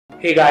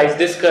Hey guys,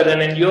 this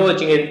Karan and you're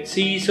watching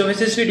GadgetsE। So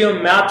इस video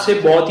में मैं आपसे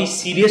बहुत ही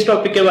सीरियस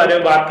टॉपिक के बारे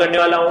में बात करने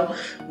वाला हूँ।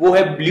 वो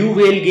है ब्लू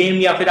व्हेल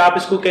गेम या फिर आप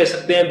इसको कह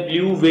सकते हैं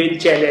blue whale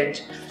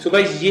challenge. So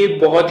guys ये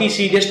बहुत ही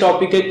सीरियस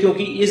टॉपिक है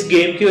क्योंकि इस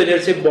गेम की वजह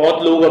से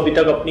बहुत लोग अभी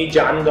तक अपनी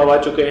जान गंवा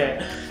चुके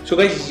हैं। सो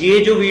गाइस ये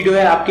जो वीडियो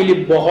है आपके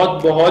लिए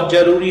बहुत बहुत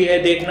जरूरी है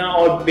देखना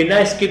और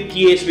बिना स्किप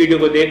किए इस वीडियो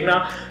को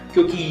देखना,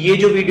 क्योंकि ये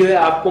जो वीडियो है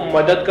आपको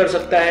मदद कर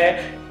सकता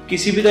है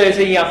किसी भी तरह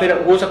से, या फिर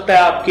हो सकता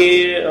है आपके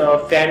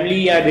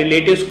फैमिली या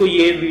रिलेटिव्स को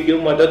ये वीडियो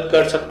मदद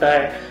कर सकता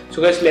है।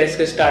 So guys let's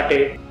get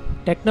started.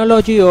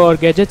 Technology और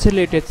गैजेट से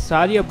रिलेटेड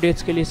सारी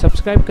अपडेट्स के लिए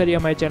सब्सक्राइब करिए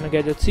हमारे चैनल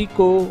GadgetsE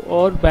को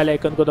और बेल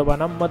आइकन को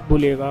दबाना मत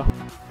भूलिएगा।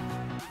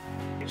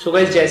 सो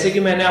गाइस जैसे कि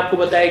मैंने आपको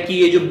बताया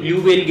कि ये जो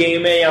ब्लू व्हेल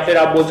गेम है या फिर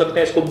आप बोल सकते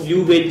हैं इसको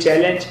ब्लू व्हेल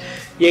चैलेंज,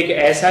 ये एक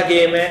ऐसा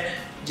गेम है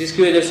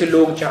जिसकी वजह से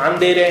लोग जान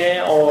दे रहे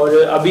हैं और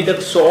अभी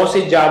तक 100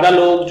 से ज्यादा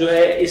लोग जो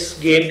है इस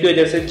गेम की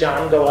वजह से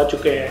जान गंवा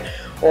चुके हैं।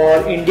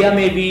 और इंडिया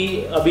में भी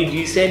अभी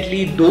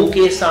रिसेंटली 2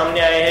 केस सामने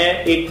आए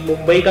हैं, एक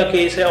मुंबई का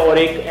केस है और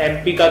एक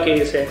MP का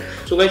केस है।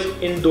 सो गाइस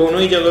इन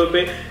दोनों ही जगहों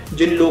पे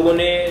जिन लोगों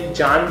ने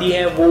जान दी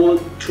है वो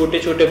छोटे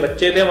छोटे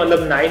बच्चे थे,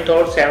 मतलब 9th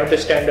और 7th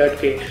स्टैंडर्ड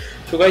के।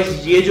 सो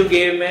गाइस ये जो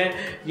गेम है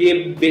ये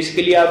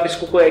बेसिकली आप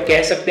इसको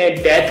कह सकते हैं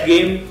डेथ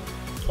गेम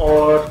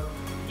और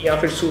या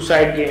फिर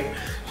सुसाइड गेम।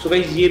 सो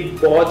गाइस ये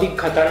बहुत ही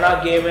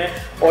खतरनाक गेम है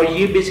और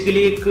ये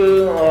बेसिकली एक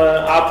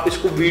आप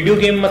इसको वीडियो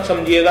गेम मत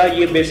समझिएगा,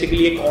 ये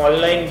बेसिकली एक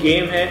ऑनलाइन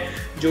गेम है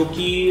जो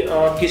कि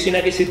किसी ना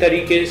किसी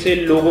तरीके से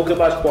लोगों के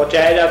पास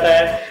पहुंचाया जाता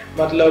है।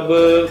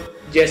 मतलब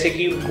जैसे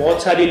कि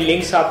बहुत सारी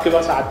लिंक्स आपके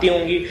पास आती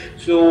होंगी,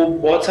 सो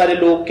बहुत सारे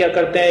लोग क्या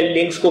करते हैं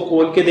लिंक्स को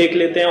खोल के देख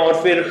लेते हैं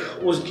और फिर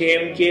उस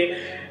गेम के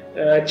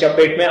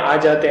चपेट में आ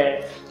जाते हैं।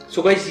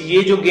 सो गाइस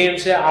ये जो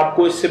गेम्स है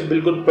आपको इससे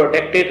बिल्कुल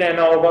प्रोटेक्टेड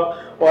रहना होगा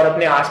और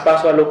अपने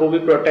आसपास वालों को भी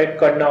प्रोटेक्ट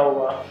करना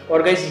होगा।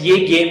 और गाइस ये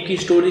गेम की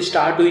स्टोरी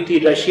स्टार्ट हुई थी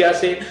रशिया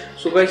से।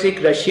 सो गाइस एक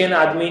रशियन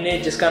आदमी ने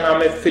जिसका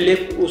नाम है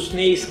फिलिप,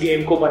 उसने इस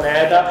गेम को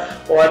बनाया था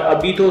और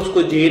अभी तो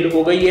उसको जेल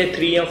हो गई है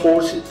 3 या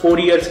 4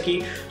 इयर्स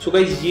की। सो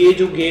गाइस ये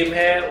जो गेम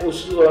है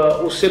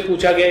उससे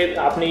पूछा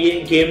गया आपने ये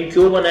गेम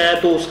क्यों बनाया,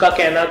 तो उसका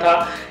कहना था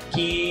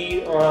कि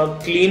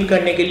क्लीन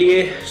करने के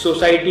लिए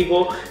सोसाइटी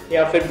को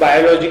या फिर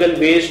बायोलॉजिकल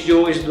वेस्ट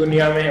जो इस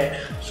दुनिया में है।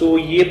 सो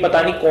ये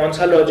पता नहीं कौन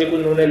सा लॉजिक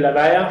उन्होंने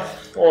लगाया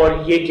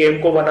और ये गेम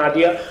को बना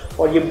दिया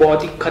और ये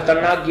बहुत ही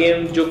खतरनाक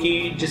गेम जो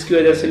कि जिसकी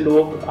वजह से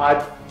लोग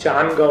आज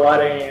जान गंवा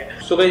रहे हैं।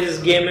 सो गाइस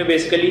इस गेम में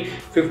बेसिकली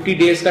 50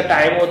 डेज का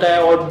टाइम होता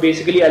है और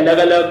बेसिकली अलग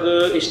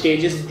अलग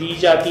स्टेजेस दी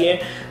जाती हैं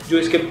जो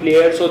इसके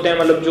प्लेयर्स होते हैं,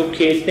 मतलब जो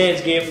खेलते हैं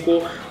इस गेम को,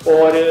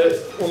 और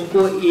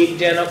उनको एक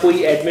जना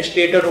कोई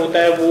एडमिनिस्ट्रेटर होता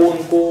है वो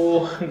उनको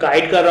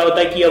गाइड कर रहा होता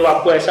है कि अब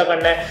आपको ऐसा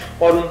करना है।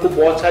 और उनको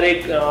बहुत सारे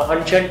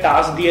अनशन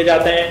टास्क दिए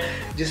जाते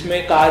हैं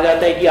जिसमें कहा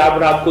जाता है कि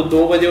आप रात को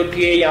 2 बजे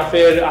उठिए या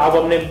फिर आप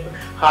अपने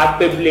हाथ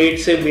पे ब्लेड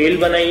से वेल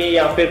बनाइए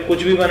या फिर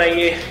कुछ भी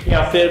बनाइए,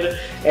 या फिर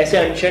ऐसे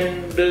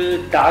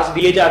अनशन टास्क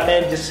दिए जाते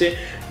हैं जिससे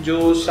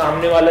जो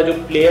सामने वाला जो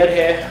प्लेयर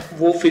है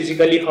वो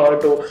फिजिकली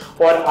हर्ट हो।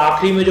 और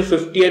आखिरी में जो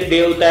 50th डे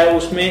होता है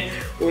उसमें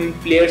उन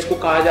प्लेयर्स को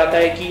कहा जाता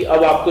है कि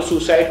अब आपको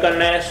सुसाइड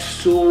करना है।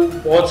 सो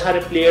बहुत सारे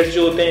प्लेयर्स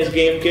जो होते हैं इस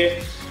गेम के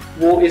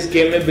वो इस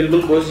गेम में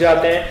बिल्कुल घुस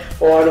जाते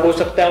हैं और हो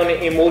सकता है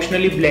उन्हें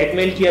इमोशनली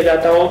ब्लैकमेल किया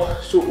जाता हो,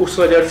 सो उस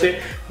वजह से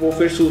वो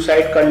फिर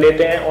सुसाइड कर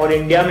लेते हैं। और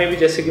इंडिया में भी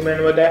जैसे कि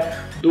मैंने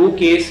बताया 2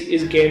 केस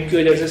इस गेम की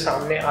वजह से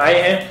सामने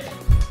आए हैं।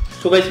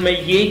 सो गाइस मैं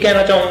यही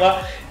कहना चाहूँगा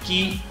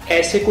कि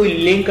ऐसे कोई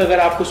लिंक अगर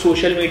आपको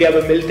सोशल मीडिया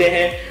पे मिलते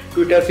हैं,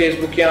 ट्विटर,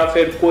 फेसबुक या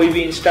फिर कोई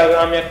भी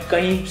इंस्टाग्राम या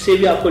कहीं से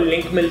भी आपको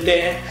लिंक मिलते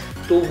हैं,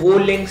 तो वो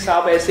लिंक्स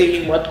आप ऐसे ही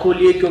मत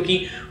खोलिए,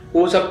 क्योंकि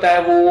हो सकता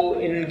है वो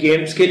इन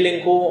गेम्स के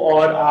लिंक हो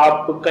और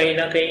आप कहीं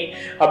ना कहीं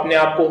अपने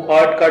आप को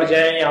हर्ट कर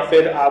जाएं या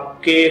फिर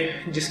आपके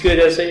जिसकी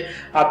वजह से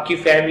आपकी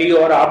फैमिली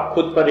और आप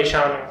खुद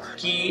परेशान हो।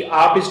 कि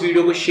आप इस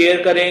वीडियो को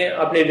शेयर करें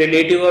अपने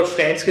रिलेटिव और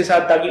फ्रेंड्स के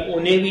साथ ताकि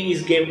उन्हें भी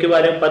इस गेम के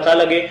बारे में पता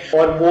लगे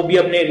और वो भी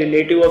अपने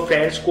रिलेटिव और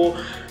फ्रेंड्स को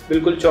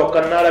बिल्कुल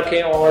चौकन्ना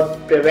रखें और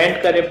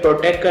प्रिवेंट करें,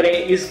 प्रोटेक्ट करें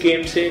इस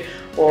गेम से।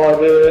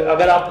 और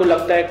अगर आपको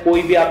लगता है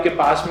कोई भी आपके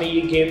पास में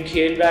ये गेम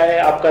खेल रहा है,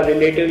 आपका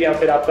रिलेटिव या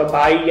फिर आपका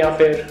भाई या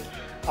फिर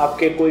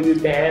आपके कोई भी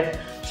बहन,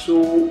 सो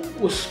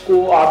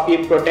उसको आप ये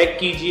प्रोटेक्ट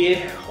कीजिए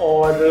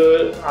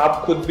और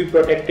आप खुद भी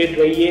प्रोटेक्टेड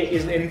रहिए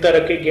इन तरह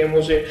के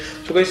गेमों से।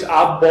 सो गाइस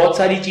आप बहुत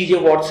सारी चीज़ें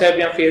व्हाट्सएप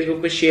या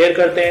फेसबुक पे शेयर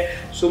करते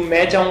हैं, सो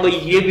मैं चाहूँगा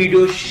ये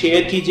वीडियो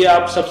शेयर कीजिए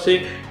आप सबसे,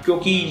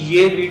 क्योंकि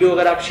ये वीडियो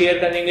अगर आप शेयर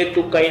करेंगे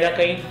तो कहीं ना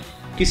कहीं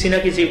किसी ना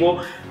किसी को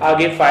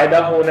आगे फायदा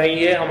होना ही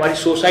है, हमारी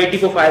सोसाइटी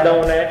को फायदा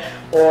होना है।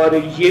 और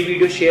ये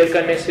वीडियो शेयर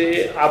करने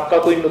से आपका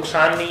कोई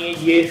नुकसान नहीं है,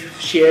 ये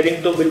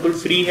शेयरिंग तो बिल्कुल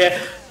फ्री है।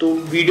 तो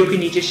वीडियो के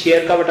नीचे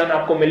शेयर का बटन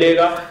आपको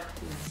मिलेगा,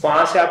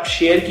 वहां से आप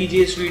शेयर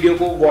कीजिए इस वीडियो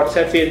को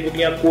व्हाट्सएप, फेसबुक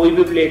या कोई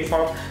भी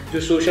प्लेटफॉर्म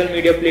जो सोशल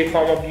मीडिया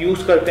प्लेटफॉर्म आप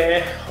यूज करते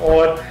हैं,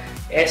 और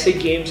ऐसे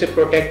गेम से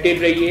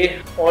प्रोटेक्टेड रहिए।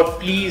 और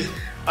प्लीज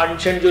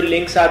अनशन जो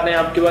लिंक्स आते हैं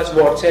आपके पास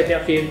व्हाट्सएप या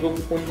फेसबुक,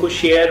 उनको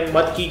शेयर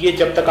मत कीजिए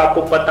जब तक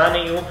आपको पता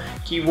नहीं हो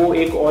कि वो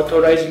एक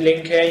ऑथोराइज्ड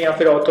लिंक है या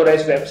फिर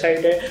ऑथोराइज्ड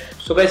वेबसाइट है।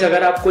 सो गाइस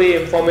अगर आपको ये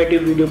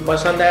इंफॉर्मेटिव वीडियो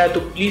पसंद आया तो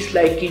प्लीज़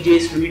लाइक कीजिए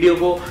इस वीडियो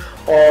को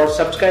और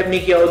सब्सक्राइब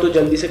नहीं किया हो तो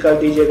जल्दी से कर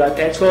दीजिएगा।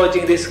 Thanks for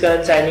watching this,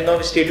 signing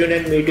off, stay tuned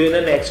and meet you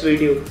in the next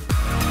video.